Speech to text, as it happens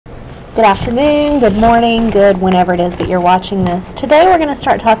Good afternoon, good morning, good whenever it is that you're watching this. Today we're going to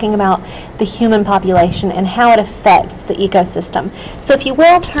start talking about the human population and how it affects the ecosystem. So if you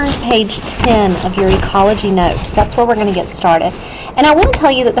will, turn to page 10 of your ecology notes. That's where we're going to get started. And I will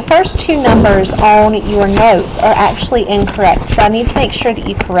tell you that the first two numbers on your notes are actually incorrect, so I need to make sure that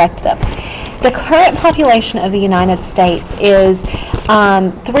you correct them. The current population of the United States is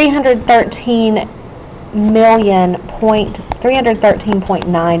 313.9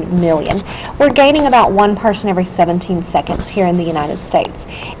 million. We're gaining about one person every 17 seconds here in the United States.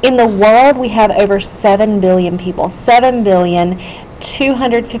 In the world, we have over 7 billion people.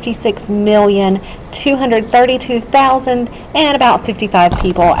 7,256,232,000 and about 55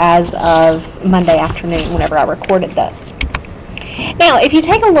 people as of Monday afternoon whenever I recorded this. Now, if you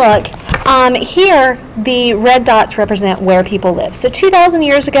take a look, here the red dots represent where people live. So 2,000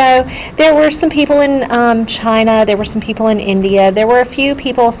 years ago, there were some people in China, there were some people in India, there were a few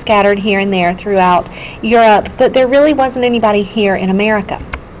people scattered here and there throughout Europe, but there really wasn't anybody here in America.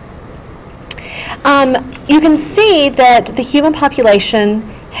 You can see that the human population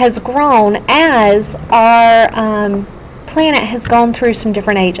has grown as our planet has gone through some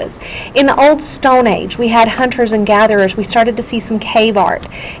different ages. In the old Stone Age, we had hunters and gatherers. We started to see some cave art.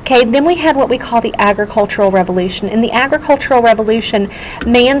 Okay, then we had what we call the agricultural revolution. In the agricultural revolution,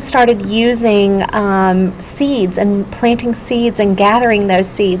 man started using seeds and planting seeds and gathering those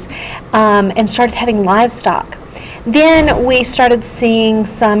seeds and started having livestock. Then we started seeing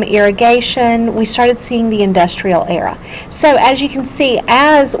some irrigation. We started seeing the industrial era. So as you can see,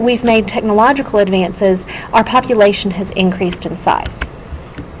 as we've made technological advances, our population has increased in size.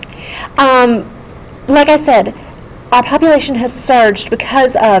 Like I said, our population has surged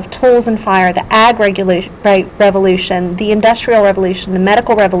because of tools and fire, the ag revolution, the industrial revolution, the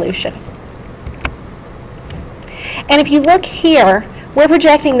medical revolution. And if you look here, we're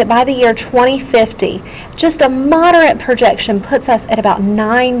projecting that by the year 2050, just a moderate projection puts us at about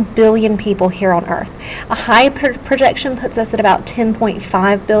 9 billion people here on Earth. A high projection puts us at about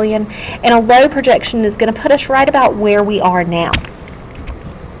 10.5 billion, and a low projection is going to put us right about where we are now.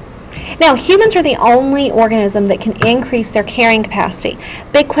 Now, humans are the only organism that can increase their carrying capacity.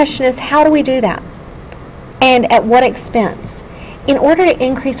 Big question is, how do we do that? And at what expense? In order to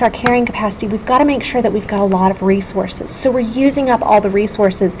increase our carrying capacity, we've got to make sure that we've got a lot of resources. So we're using up all the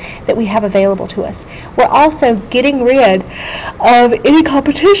resources that we have available to us. We're also getting rid of any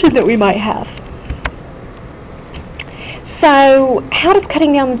competition that we might have. So how does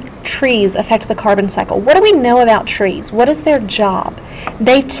cutting down trees affect the carbon cycle? What do we know about trees? What is their job?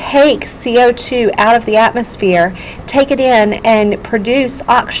 They take CO2 out of the atmosphere, take it in, and produce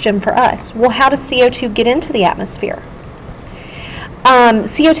oxygen for us. Well, how does CO2 get into the atmosphere?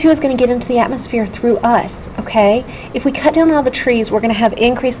 CO2 is going to get into the atmosphere through us, okay? If we cut down all the trees, we're going to have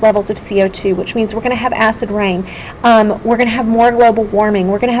increased levels of CO2, which means we're going to have acid rain. We're going to have more global warming.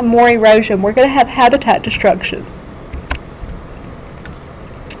 We're going to have more erosion. We're going to have habitat destruction.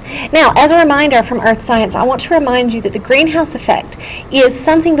 Now, as a reminder from Earth Science, I want to remind you that the greenhouse effect is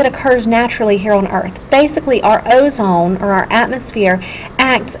something that occurs naturally here on Earth. Basically, our ozone, or our atmosphere,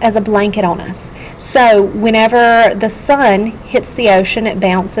 acts as a blanket on us. So whenever the sun hits the ocean, it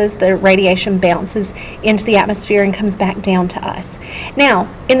bounces, the radiation bounces into the atmosphere and comes back down to us. Now,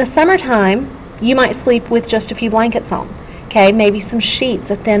 in the summertime, you might sleep with just a few blankets on. Okay, maybe some sheets,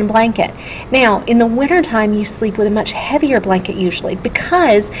 a thin blanket. Now, in the wintertime, you sleep with a much heavier blanket usually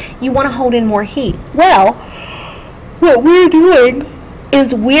because you want to hold in more heat. Well, what we're doing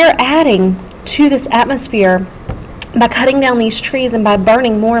is we're adding to this atmosphere by cutting down these trees and by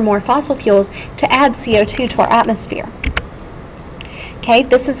burning more and more fossil fuels to add CO2 to our atmosphere. Okay,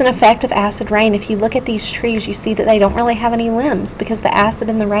 this is an effect of acid rain. If you look at these trees, you see that they don't really have any limbs because the acid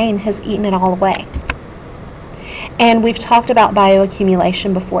in the rain has eaten it all away. And we've talked about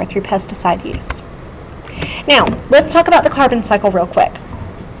bioaccumulation before through pesticide use. Now, let's talk about the carbon cycle real quick.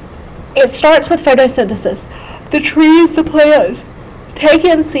 It starts with photosynthesis. The trees, the plants, take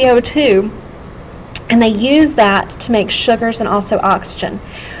in CO2, and they use that to make sugars and also oxygen.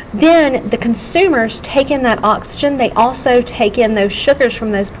 Then the consumers take in that oxygen, they also take in those sugars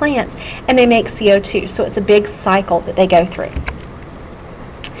from those plants, and they make CO2. So it's a big cycle that they go through.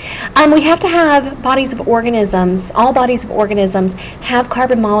 We have to have bodies of organisms. All bodies of organisms have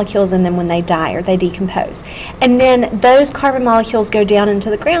carbon molecules in them when they die or they decompose. And then those carbon molecules go down into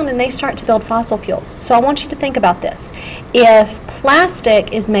the ground and they start to build fossil fuels. So I want you to think about this. If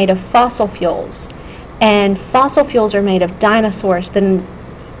plastic is made of fossil fuels and fossil fuels are made of dinosaurs, then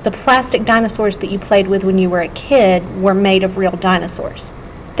the plastic dinosaurs that you played with when you were a kid were made of real dinosaurs.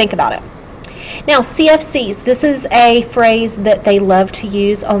 Think about it. Now, CFCs, this is a phrase that they love to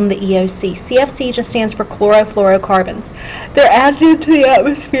use on the EOC. CFC just stands for chlorofluorocarbons. They're added into the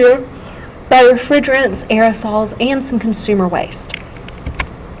atmosphere by refrigerants, aerosols, and some consumer waste.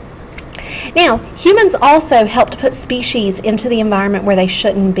 Now, humans also help to put species into the environment where they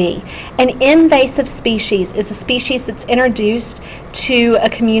shouldn't be. An invasive species is a species that's introduced to a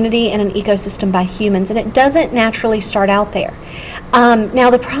community and an ecosystem by humans, and it doesn't naturally start out there. Now,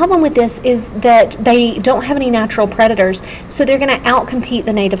 the problem with this is that they don't have any natural predators, so they're going to outcompete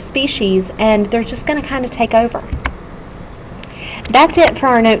the native species, and they're just going to kind of take over. That's it for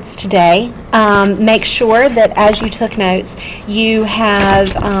our notes today. Make sure that as you took notes, you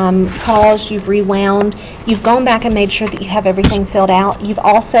have paused, you've rewound, you've gone back and made sure that you have everything filled out. You've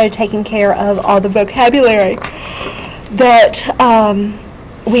also taken care of all the vocabulary that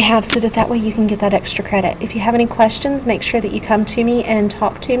we have, so that way you can get that extra credit. If you have any questions, make sure that you come to me and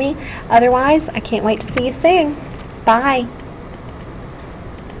talk to me. Otherwise, I can't wait to see you soon. Bye.